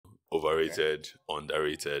overrated,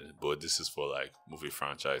 underrated, but this is for like movie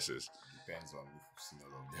franchises. Depends on if you've seen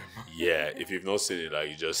all of them. Yeah, if you've not seen it, like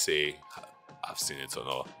you just say, I've seen it or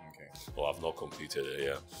not. Okay. Or I've not completed it,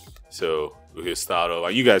 yeah. So we can start off,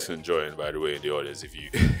 and you guys can join, by the way, in the audience. If you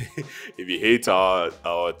if you hate our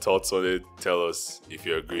thoughts on it, tell us. If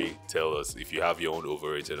you agree, tell us. If you have your own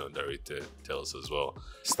overrated, underrated, tell us as well.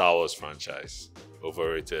 Star Wars franchise,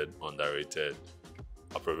 overrated, underrated,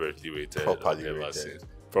 appropriately rated, Properly I've never rated. seen.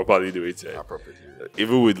 Properly rated. Appropriately rated.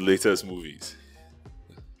 Even with latest movies.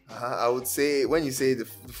 I would say when you say the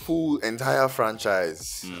full entire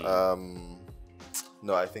franchise,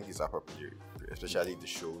 no, I think it's appropriate, especially the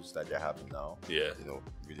shows that they're having now. Yeah.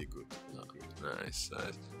 Really good. Nice.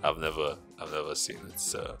 I've never seen it,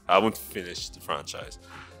 so I haven't finished the franchise,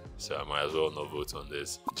 so I might as well not vote on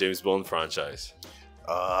this. James Bond franchise.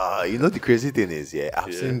 The crazy thing is,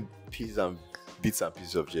 I've seen bits and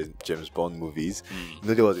pieces of James Bond movies.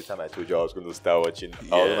 There was a time I told you I was going to start watching.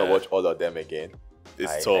 I was going to watch all of them again.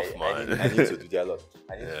 It's tough, man. I need to do that a lot.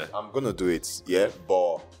 I'm going to do it,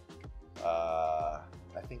 but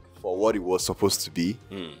I think for what it was supposed to be,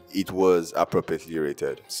 it was appropriately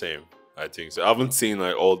rated. Same, I think so. I haven't seen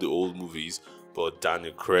like all the old movies, but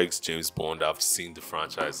Daniel Craig's James Bond, I've seen the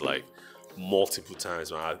franchise like multiple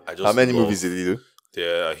times, man. I just How many movies did he do?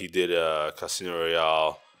 Yeah, he did Casino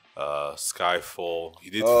Royale, Skyfall. He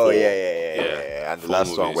did Oh, four. yeah. And the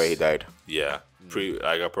last one where he died. Yeah,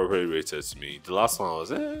 appropriately rated to me. The last one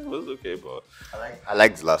was okay, but I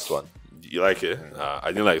like the last one. you like it? I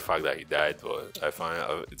didn't like the fact that he died, but I find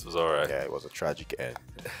it was alright. Yeah, it was a tragic end.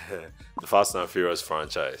 The Fast and Furious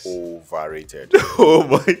franchise. Overrated. Oh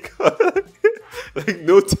my god! Like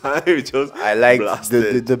no time, just I like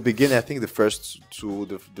blasted. the beginning. I think the first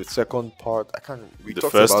two, the second part. I can't. We The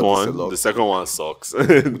talked first about one, this a lot. the second one sucks.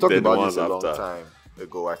 We talked about this a long time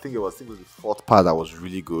ago. I think it was the fourth part that was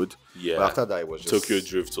really good. Yeah. But after that, it was just Tokyo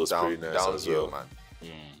Drift was pretty nice as well. man.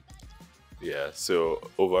 Yeah, so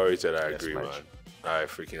overrated. I agree, much. man. I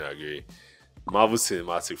freaking agree. Marvel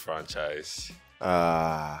Cinematic franchise.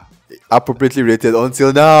 Appropriately rated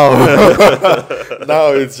until now. Now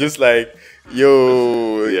it's just like,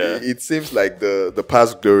 it seems like the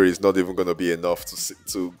past glory is not even going to be enough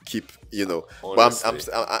to keep, But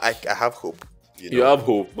I have hope. You have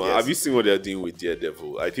hope, man. Yes. Have you seen what they're doing with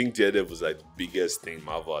Daredevil? I think Daredevil is like the biggest thing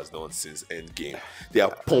Marvel has done since Endgame. They are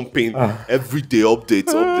pumping everyday updates.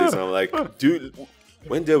 And I'm like, dude,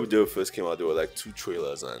 when Daredevil first came out, there were like 2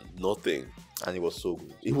 trailers and nothing. And it was so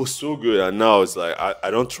good. It was so good, and now it's like I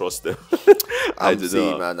don't trust them.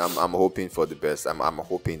 I'm hoping for the best. I'm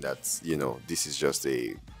hoping that this is just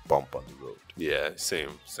a bump on the road. Yeah, same.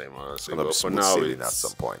 Honestly. Gonna be But smooth sailing at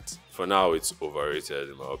some point. For now, it's overrated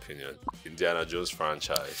in my opinion. Indiana Jones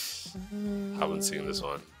franchise. Haven't seen this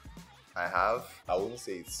one. I have. I wouldn't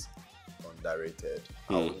say it's underrated.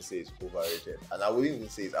 I wouldn't say it's overrated, and I wouldn't even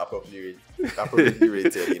say it's appropriately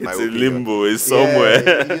rated. In my It's opinion, in limbo. It's somewhere.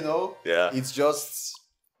 Yeah, Yeah. It's just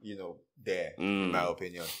there in my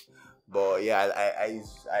opinion. But yeah,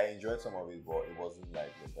 I enjoyed some of it, but it wasn't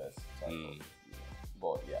like the best.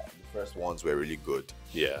 But yeah, the first ones were really good.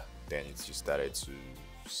 Yeah. Then it just started to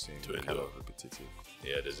seem kind of repetitive.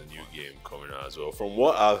 Yeah, there's a new game coming out as well. From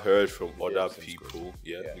what I've heard from other seems people,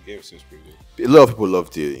 Yeah. the game seems pretty good. A lot of people love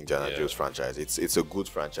the Indiana Jones franchise. It's a good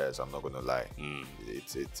franchise. I'm not gonna lie.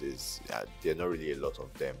 It is. There are not really a lot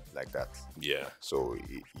of them like that. Yeah. So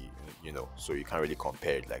so you can't really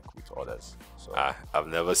compare it like with others. So I've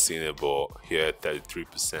never seen it, but here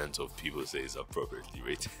 33% of people say it's appropriately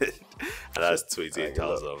rated, and that's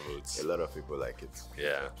 28,000 votes. a lot of people like it.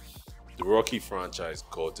 Yeah. The Rocky franchise,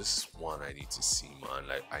 God, this is one I need to see, man.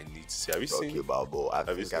 Like, I need to see. Have you Rocky seen? Balboa.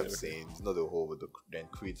 Have you I've seen it? seen. It's not the whole, but then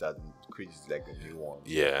Creed is like a new one.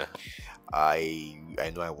 Yeah. I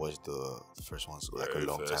know I watched the first one like Very a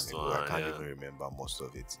long time first ago. one, I can't yeah. even remember most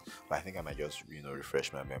of it, but I think I might just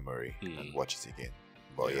refresh my memory and watch it again.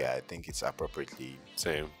 But yeah, I think it's appropriately.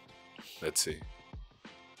 Same. Let's see.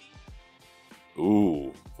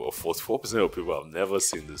 Ooh, well, 44% of people have never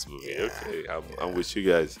seen this movie. Yeah, Okay, I'm with you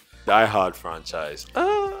guys. Die Hard franchise.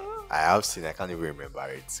 I have seen. I can't even remember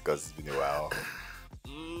it because it's been a while.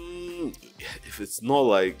 If it's not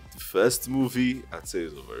like the first movie, I'd say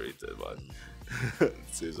it's overrated, man.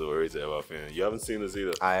 I'd say it's overrated, in my opinion. You haven't seen this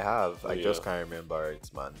either. I have. I Yeah. just can't remember it,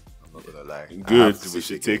 man. I'm not gonna lie. I Good, have to we see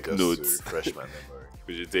should it again take just notes. to refresh my memory.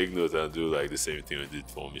 We should take notes and do like the same thing we did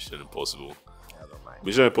for Mission Impossible. I don't mind.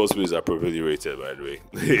 Mission Impossible is appropriately rated, by the way.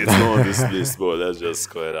 It's not on this list, but let's just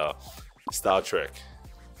call it out. Star Trek.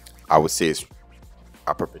 I would say it's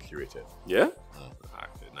appropriately rated. Yeah?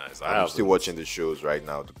 Okay, nice. I'm still watching the shows right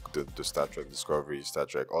now. The Star Trek Discovery, Star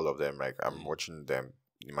Trek, all of them. Like I'm watching them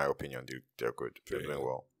in my opinion, they're good. They're doing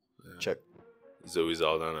well. Yeah. Check. Zoe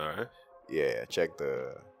Saldana, right? Yeah, check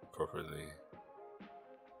the properly.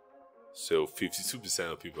 So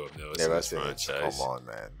 52% of people have never seen this franchise. Come on,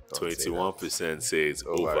 man. 21% say it's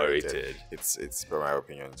overrated. It's, in my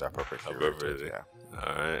opinion, it's appropriately rated. Yeah.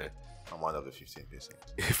 All right. I'm one of the 15%.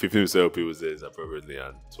 15% of people say it's appropriately,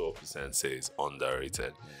 and 12% say it's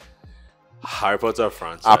underrated. Harry Potter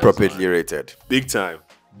franchise. Appropriately rated. Big time.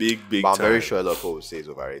 Big but I'm very sure a lot of people will say it's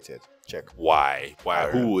overrated. Check. Why?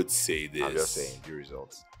 Who would say this? I'm just saying the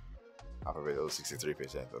results. Appropriately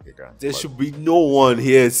 63%. Okay, Grant. There should be no one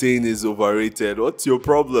here saying it's overrated. What's your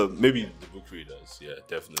problem? Maybe the book readers. Yeah,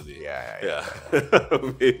 definitely. Yeah.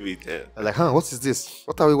 Maybe then. Like, what is this?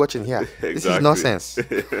 What are we watching here? Exactly. This is nonsense.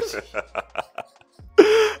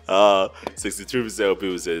 63% of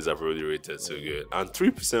people say it's appropriately rated, so good. And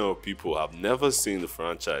 3% of people have never seen the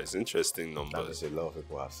franchise. Interesting numbers. A lot of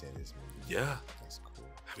people have seen this movie. Yeah. That's cool.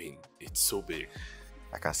 I mean, it's so big.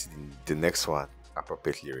 I can see the next one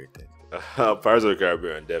appropriately rated. Pirates of the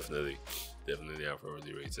Caribbean, definitely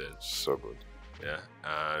appropriately rated. So good. Yeah.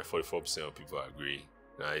 And 44% of people agree.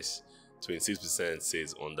 Nice. 26%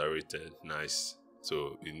 says underrated. Nice.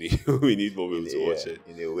 So we need more people to watch it.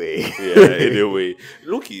 In a way. Yeah, in a way.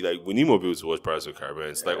 Look-y, like we need more people to watch Pirates of the Caribbean.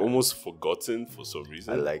 It's like almost forgotten for some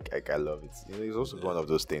reason. I love it. It's also one of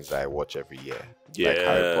those things that I watch every year. Yeah,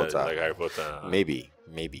 like Harry Potter. Maybe.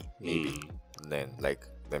 And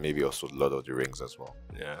then maybe also Lord of the Rings as well.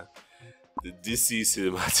 Yeah. The DC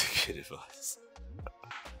Cinematic Universe.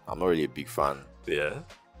 I'm not really a big fan. Yeah.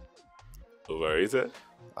 Overrated?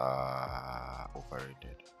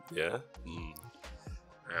 Overrated. Yeah?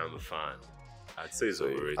 I am a fan. I'd say it's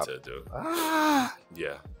overrated though.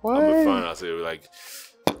 Yeah. What? I'm a fan. I'd say like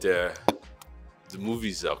the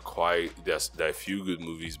movies are there are a few good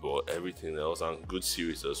movies, but everything else, and good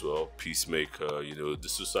series as well. Peacemaker, the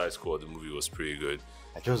Suicide Squad, the movie was pretty good.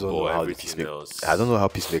 I just don't know how I don't know how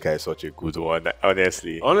Peacemaker is such a good one,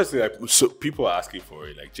 honestly. Honestly, like, so people are asking for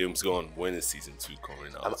it. Like, James Gunn, when is season 2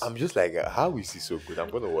 coming out? I'm just like, how is he so good? I'm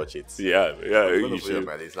gonna watch it. Yeah, I'm gonna put it on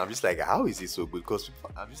my list. And I'm just like, how is he so good? Because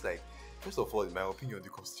I'm just like, first of all, in my opinion, the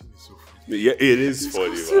costume is so funny. Yeah, it is funny,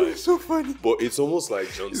 man. It's so funny. But it's almost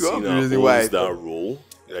like John Cena holds that role.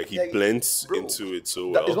 Like he blends into it so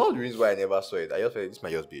well. It's one of the reasons why I never saw it. I just felt this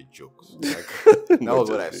might just be a joke. That was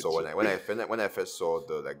what I saw when I first saw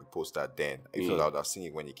the poster. Then I thought I would have seen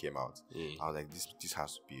it when it came out. I was like, this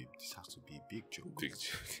has to be a big joke. Big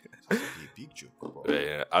joke. It has to be a big joke.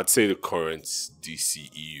 Yeah, I'd say the current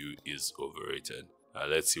DCEU is overrated.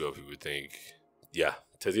 Let's see what people think. Yeah,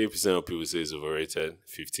 38% of people say it's overrated,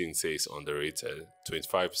 15% say it's underrated,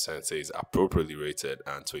 25% say it's appropriately rated,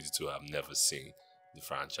 and 22% have never seen the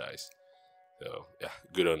franchise. So yeah,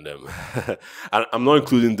 good on them. And I'm not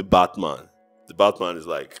including the Batman. The Batman is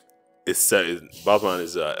like Batman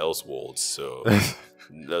is Elseworlds, so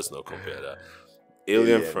let's not compare that.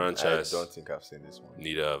 Alien franchise. I don't think I've seen this one.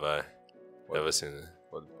 Neither have I. Never seen it.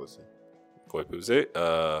 What did people say? What people say?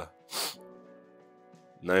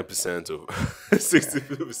 9% of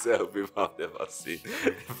 60% of people have never seen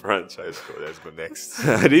the franchise. Let's go next.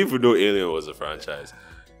 I didn't even know Alien was a franchise.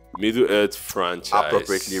 Middle Earth franchise.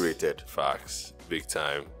 Appropriately rated. Facts. Big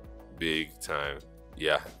time.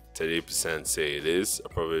 Yeah. 38% say it is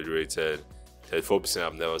appropriately rated. 34%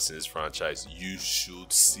 have never seen this franchise. You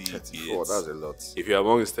should see 34, it. That's a lot. If you're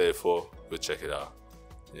among this 34, go check it out.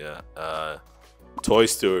 Yeah. Toy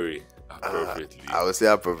Story. Appropriately. I would say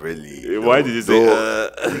appropriately. Why did you say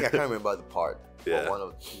I think I can't remember the part. Yeah. But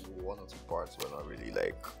one or two parts were not really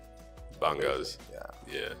bangers.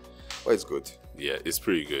 Yeah. But it's good. Yeah, it's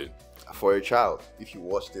pretty good. For a child, if you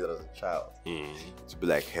watched it as a child, to be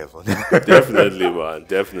like heaven. Definitely, man.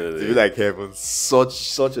 Definitely. To be like heaven.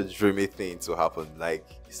 Such a dreamy thing to happen. Like,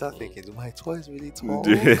 you start thinking, do my toys really talk?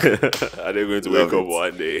 Are they going to wake up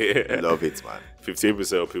one day? Love it, man.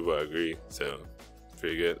 15% of people agree. So,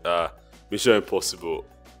 pretty good. Mission Impossible.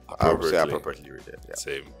 I would say appropriately rated. Yeah.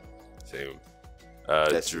 Same.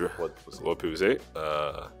 What people say?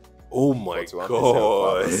 Oh my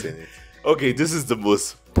god. Okay, this is the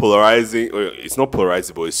most polarizing. It's not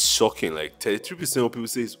polarizing, but it's shocking. Like 33% of people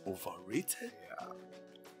say it's overrated. Yeah.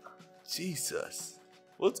 Jesus,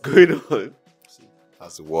 what's going on?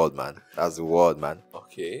 That's the world, man.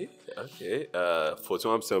 Okay.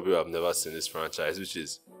 41% of people have never seen this franchise, which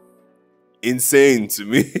is insane to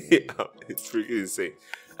me. It's freaking insane.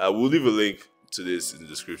 We'll leave a link to this in the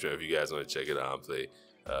description if you guys want to check it out and play.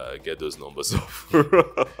 Get those numbers up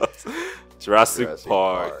for us. Jurassic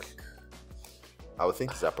Park. I would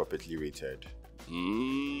think it's appropriately rated.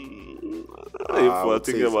 If we're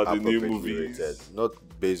thinking about the new movies, rated. Not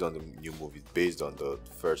based on the new movies, based on the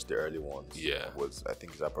early ones. Yeah, I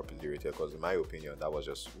think it's appropriately rated because, in my opinion, that was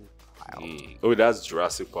just wow. Oh, that's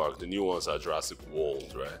Jurassic Park. The new ones are Jurassic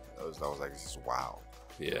World, right? That was like, this is wow.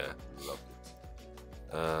 Yeah, Loved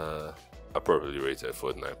it. Appropriately rated,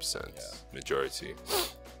 49%. Yeah. Majority.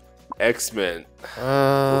 X-Men,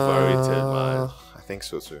 overrated, man. I think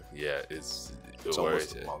so too. Yeah, it's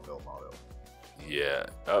overrated. Marvel. Yeah,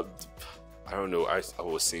 I don't know. I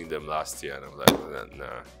was seeing them last year, and I'm like,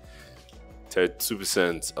 nah.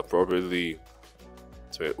 32% appropriately.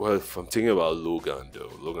 Well, if I'm thinking about Logan, though,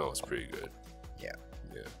 Logan was pretty good. Yeah.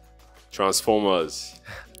 Transformers.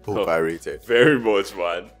 Overrated. Very much,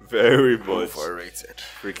 man. Very much. Overrated.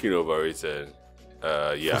 Freaking overrated.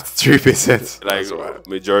 Yeah. 3%. Like,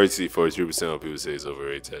 majority, 43% of people say it's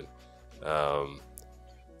overrated.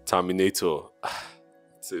 Terminator.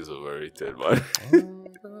 It says overrated, man.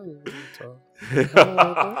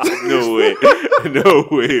 No way. No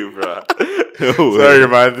way, bro. No way. Sorry,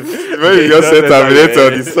 man. When you just said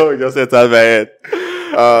Terminator, the song just said out of my head.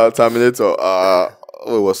 Terminator.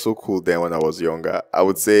 It was so cool then when I was younger. I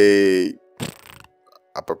would say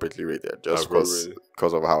appropriately rated, just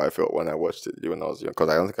because of how I felt when I watched it when I was young. Because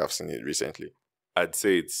I don't think I've seen it recently. I'd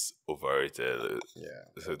say it's overrated. Yeah.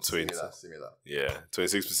 So similar. Yeah.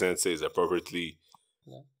 26% says appropriately.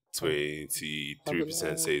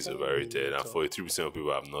 23% says overrated, and 43% of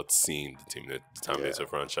people have not seen the Terminator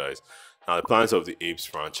franchise. Now, the Planet of the Apes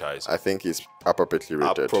franchise, I think it's appropriately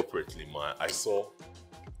rated. Appropriately, man. I saw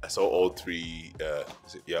all three.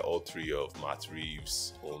 All three of Matt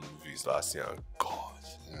Reeves' own movies last year. And God,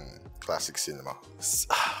 Classic cinema. It's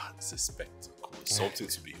a spectacle. It's something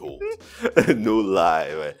to behold. No lie,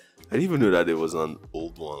 man. I didn't even know that there was an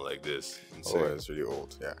old one like this. Insane. Oh, it's really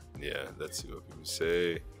old. Yeah. Yeah. Let's see what people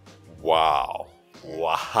say. Wow,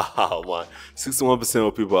 man. 61%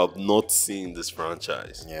 of people have not seen this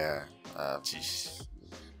franchise. Yeah. Jeez.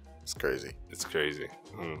 It's crazy. It's crazy.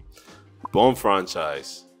 Bond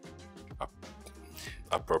franchise.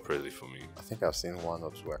 Appropriately for me. I think I've seen one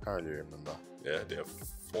or two. I can't really remember. Yeah, there are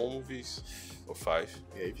 4 movies or 5.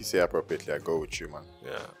 Yeah, if you say appropriately, I go with you, man.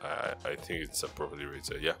 Yeah, I think it's appropriately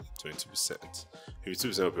rated. Yeah, 22%.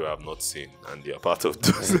 52% of people have not seen, and they are part of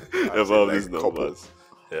those about these numbers.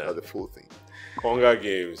 Yeah, not the full thing. Hunger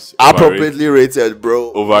Games. Appropriately rated,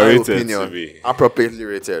 bro. Overrated to me. Appropriately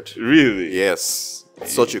rated. Really? Yes.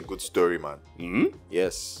 It's such a good story, man. Mm-hmm.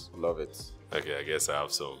 Yes, love it. Okay, I guess I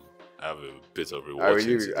have a bit of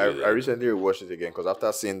rewatching. I recently rewatched it again because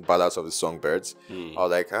after seeing Ballads of the Songbirds, I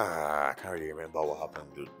was like, I can't really remember what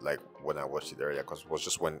happened like when I watched it earlier because it was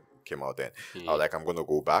just when it came out then. I was like, I'm gonna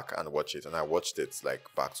go back and watch it, and I watched it like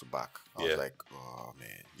back to back. I was like, oh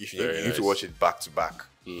man, you need to watch it back to back.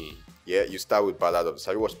 Yeah, you start with Ballad of the.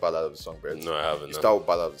 Have you watched Ballad of the Songbirds? No, I haven't. You start with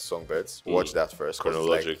Ballad of the Songbirds. Watch that first.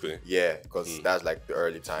 Chronologically. Because that's like the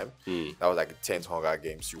early time. That was like the 10th Hunger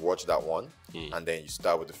Games. You watch that one, and then you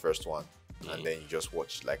start with the first one, and then you just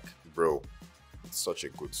watch like, bro, it's such a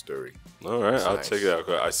good story. All right, I'll check it out.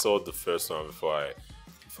 I saw the first one before I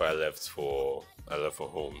left for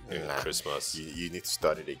home in Christmas. You need to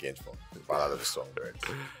start it again from the Ballad of the Songbirds.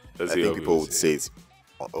 I think people would say it's.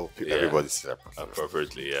 Everybody says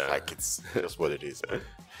appropriately, yeah. Like it's just what it is.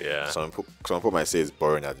 Yeah. Some people might say it's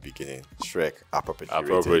boring at the beginning. Shrek,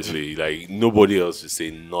 appropriately. Like nobody else should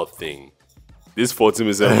say nothing. This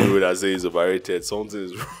 40% people that say it's overrated. Something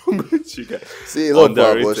is wrong with you guys. See, a lot of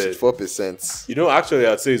people watch it. 4%. You know, actually,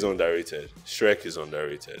 I'd say it's underrated. Shrek is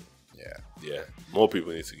underrated. Yeah. More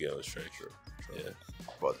people need to get on Shrek. True. Yeah.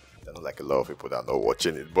 But there are like a lot of people that are not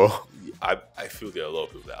watching it, but I feel there are a lot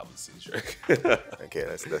of people that haven't seen Shrek. Okay,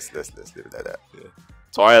 let's leave it like that. Yeah.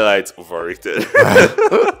 Twilight overrated.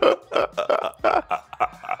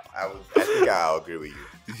 I think I'll agree with you.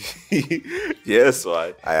 Yes,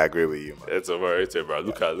 why? I agree with you, man. It's overrated, bro.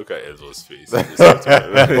 Look at Ezra's face.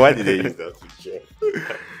 Why did they use that picture?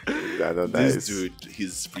 This dude,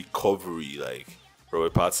 his recovery, like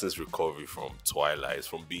Robert Pattinson's recovery from Twilight,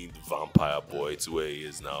 from being the vampire boy to where he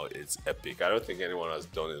is now, it's epic. I don't think anyone has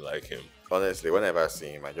done it like him. Honestly, whenever I see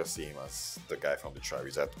him, I just see him as the guy from the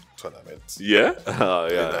Triwizard Tournament. Yeah?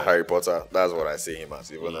 In Harry Potter, that's what I see him as.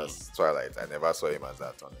 Even as Twilight, I never saw him as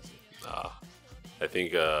that, honestly. I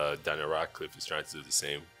think Daniel Radcliffe is trying to do the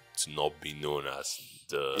same, to not be known as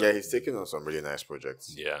the... Yeah, he's taking on some really nice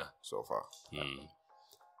projects. Yeah. So far.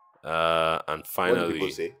 And finally... What do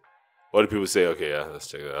people say? What do people say? Okay, yeah, let's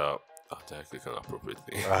check it out. Oh, did I click on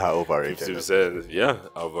appropriately? Overrated. 50%, yeah,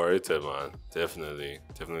 overrated, man. Definitely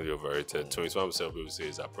overrated. 21% of people say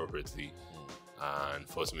it's appropriately. and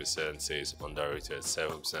 40% says underrated.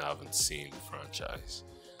 7% haven't seen the franchise.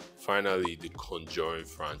 Finally, the Conjuring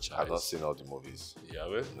franchise. I've not seen all the movies. You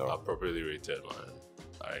haven't? No. Appropriately rated, man.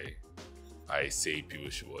 I say people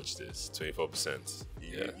should watch this. 24%.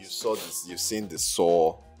 You saw this. You've seen the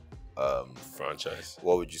Saw franchise.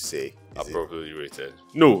 What would you say? Appropriately rated?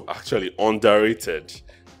 No, actually underrated.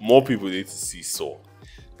 More people need to see Saw.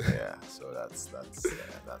 Yeah, so that's it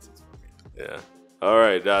for me. Yeah. All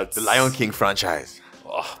right, that's the Lion King franchise.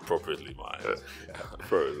 Oh, appropriately, man.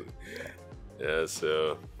 Appropriately. Yeah.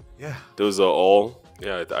 So. Yeah. Those are all.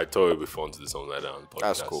 Yeah, I thought it'd be fun to do something like that on the podcast.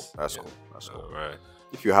 That's cool. That's cool. All right.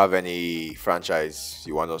 If you have any franchise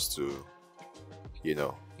you want us to,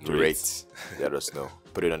 rate, let us know.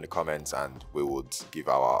 Put it in the comments, and we would give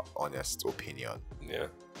our honest opinion. Yeah.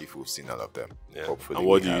 If we've seen all of them. Yeah. Hopefully. And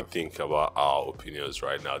what do you think about our opinions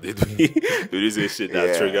right now? Did we say shit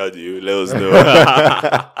that triggered you? Let us know.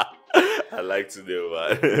 I'd like to know,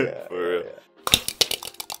 man. For real.